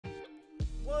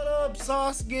up,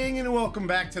 Sauce Gang, and welcome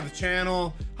back to the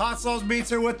channel. Hot Sauce Beats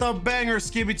here with a banger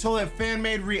Skibidi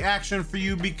fan-made reaction for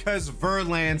you because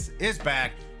Verlance is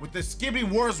back with the Skibidi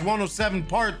Wars 107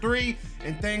 Part 3,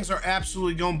 and things are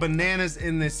absolutely going bananas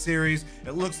in this series.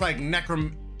 It looks like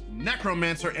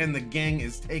Necromancer and the gang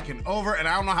is taking over, and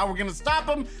I don't know how we're gonna stop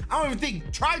them. I don't even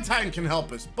think TITAN can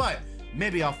help us, but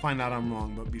maybe I'll find out I'm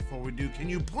wrong. But before we do, can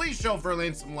you please show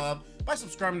Verlance some love by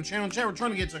subscribing to the channel? Chat, we're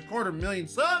trying to get to 250,000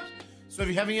 subs. So if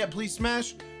you haven't yet, please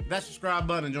smash that subscribe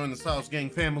button and join the Sauce Gang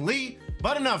family.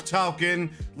 But enough talking,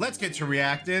 let's get to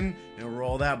reacting and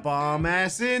roll that bomb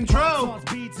ass intro. Hot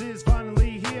Sauce Beats is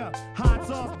finally here. Hot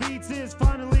Sauce Beats is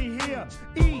finally here.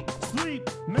 Eat, sleep,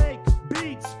 make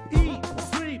beats. Eat,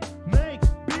 sleep, make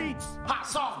beats. Hot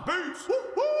Sauce Beats. Woo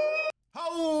 -woo.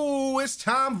 Oh, it's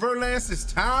time, Verlance. It's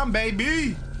time,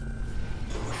 baby.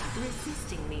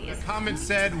 Resisting me. The comment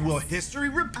said, "Will history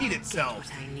repeat itself?"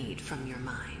 What I need from your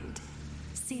mind.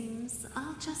 Seems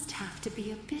I'll just have to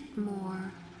be a bit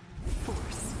more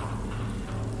forceful.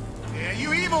 Yeah,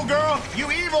 you evil, girl.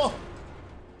 You evil.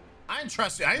 I ain't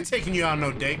trust you. I ain't taking you on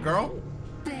no date, girl.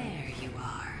 There you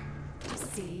are.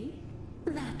 See?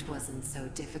 That wasn't so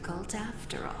difficult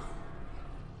after all.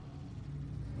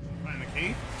 Find the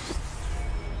key.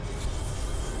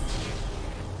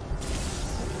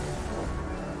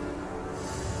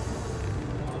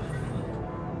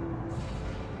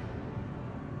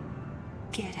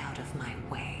 Get out of my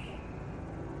way.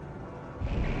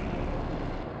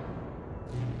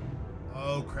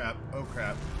 Oh crap, oh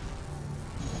crap.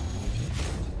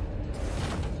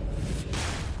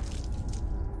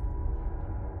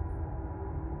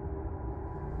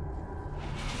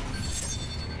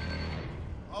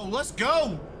 Oh, let's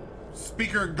go!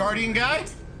 Speaker Guardian guy?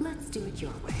 Let's do it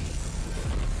your way.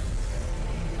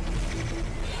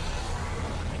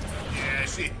 Yeah,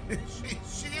 she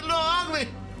a little ugly.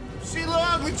 She a little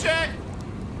ugly, chat.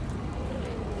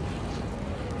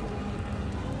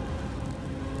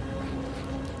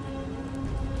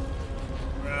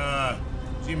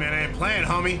 G-Man ain't playing,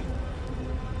 homie.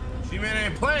 G-Man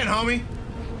ain't playing, homie.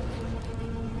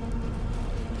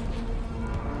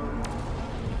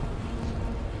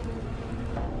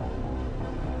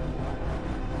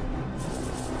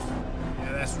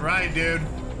 Yeah, that's right, dude.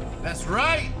 That's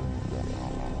right.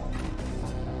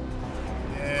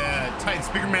 Yeah, TITAN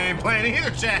SPEAKERMAN ain't playing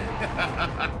either, chat.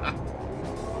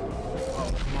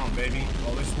 Oh, come on, baby.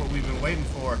 Oh, this is what we've been waiting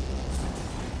for.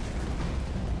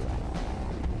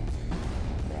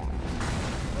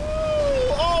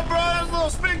 Oh, bro, that was a little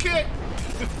spin kick.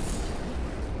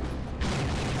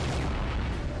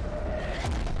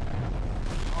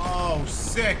 Oh,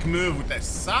 sick move with that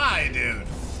side, dude.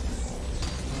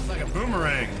 It's like a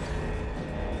boomerang.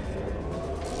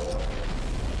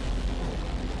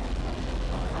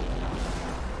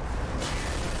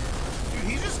 Dude,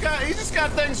 he just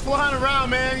got things flying around,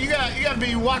 man. You gotta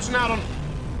be watching out on. He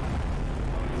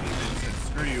said,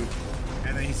 "Screw you,"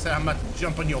 and then he said, "I'm about to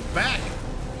jump on your back."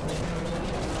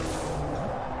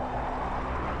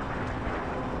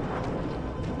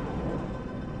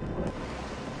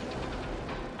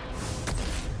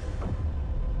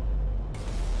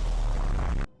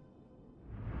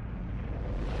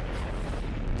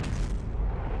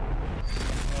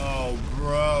 Oh,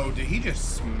 bro, did he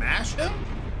just smash him?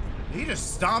 Did he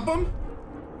just stomp him?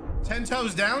 10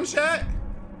 toes down, chat?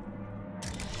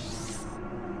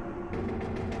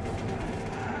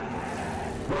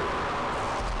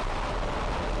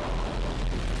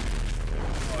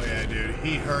 Oh yeah, dude,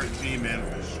 he hurt G-Man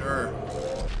for sure.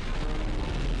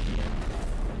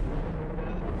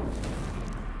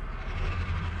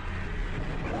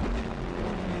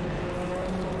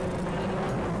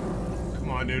 Come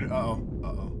on, dude. Uh-oh.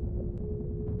 Uh-oh.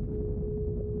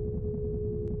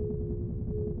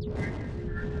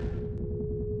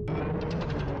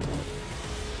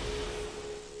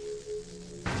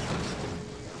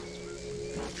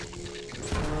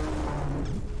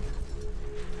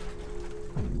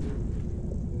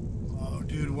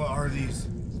 Dude, what are these?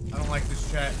 I don't like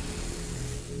this chat.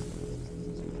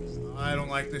 I don't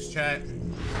like this chat.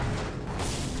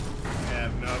 Yeah,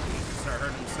 no, he can start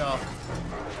hurting himself.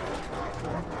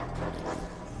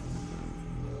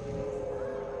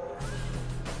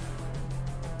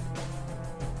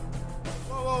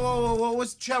 Whoa, whoa, whoa, whoa, whoa,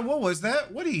 what's chat? What was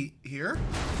that? What he hear?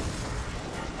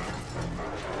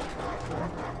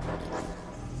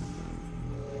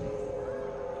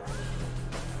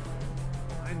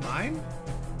 Mine?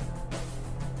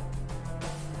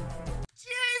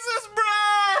 Jesus,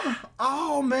 bro!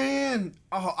 Oh man!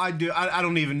 Oh, I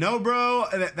don't even know, bro.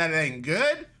 That ain't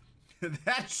good.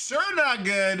 That's sure not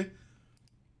good.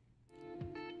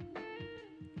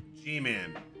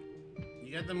 G-Man.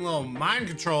 You got them little mind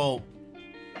control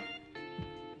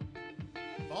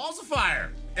balls of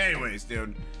fire. Anyways,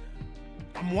 dude,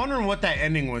 I'm wondering what that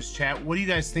ending was, chat. What do you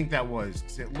guys think that was?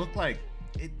 Because it looked like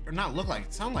it, or not look like,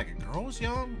 it sounded like a girl was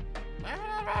yelling.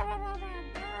 I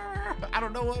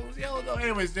don't know what was yelling though.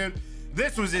 Anyways, dude,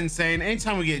 this was insane.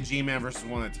 Anytime we get G-Man versus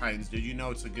one of the Titans, dude, you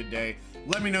know it's a good day.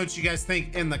 Let me know what you guys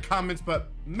think in the comments,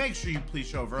 but make sure you please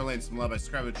show Verlaine some love by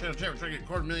subscribing to the channel. We're trying to get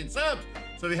 250,000 subs.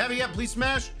 So if you haven't yet, please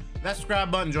smash that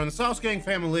subscribe button. Join the Sauce Gang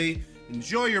family.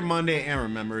 Enjoy your Monday, and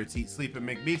remember, it's eat, sleep, and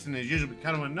make beats, and as usual, we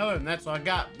kind of one another, and that's all I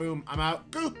got. Boom, I'm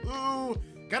out.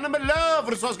 Got number love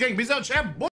for the Sauce Gang. Peace out, chat. Boy.